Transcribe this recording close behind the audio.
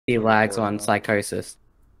he lags on Psychosis.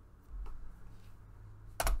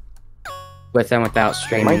 With and without I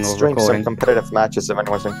streaming might or stream some recording. competitive matches if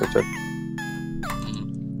anyone's interested.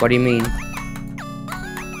 What do you mean?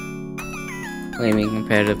 What do you mean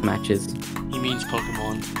competitive matches? He means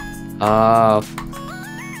Pokemon. Oh.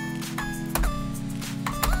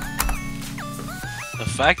 The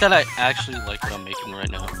fact that I actually like what I'm making right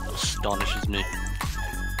now astonishes me.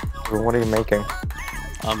 What are you making?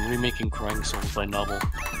 I'm remaking Crying Souls by Novel.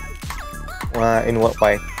 In what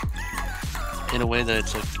way? In a way that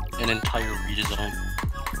it's like an entire redesign.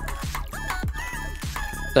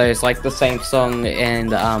 So it's like the same song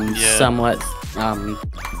and Yeah. somewhat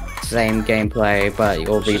same gameplay, but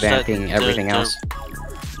you're It's just that revamping everything else.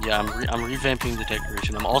 Yeah, I'm revamping the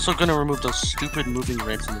decoration. I'm also gonna remove those stupid moving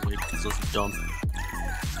ramps in the way because those are dumb.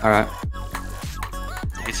 Alright.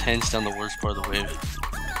 Like, it's hands down the worst part of the wave.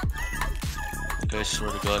 Like, I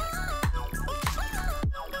swear to God.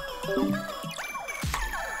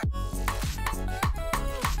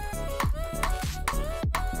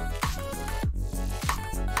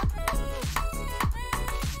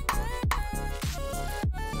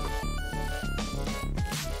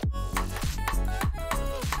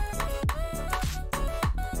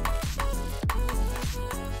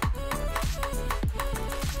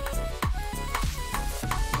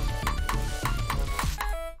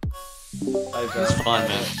 It's fun,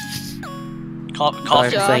 man.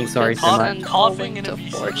 Coughing, saying sorry so much. Coughing in a to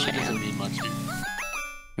VC 4chan. doesn't mean much, dude.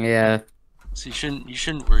 Yeah. So you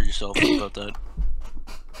shouldn't worry yourself about that.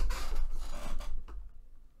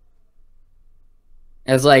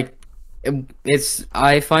 It's like,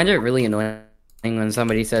 I find it really annoying when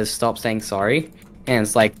somebody says stop saying sorry, and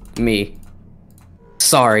it's like, me.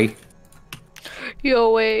 Sorry.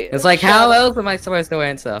 Yo, wait. It's like, how else am I supposed to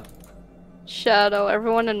answer? Shadow,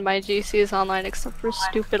 everyone in my GC is online except for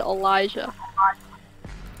stupid Elijah.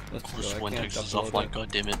 Let's Of course, go. I one can't text is upload offline, it.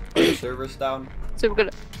 goddammit. Are the servers down? Super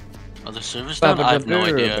good. Are the servers down? I have no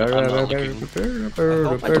idea. I'm not looking. Okay,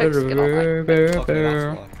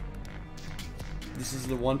 that's why. This is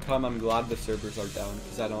the one time I'm glad the servers are down,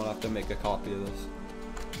 because I don't have to make a copy of this.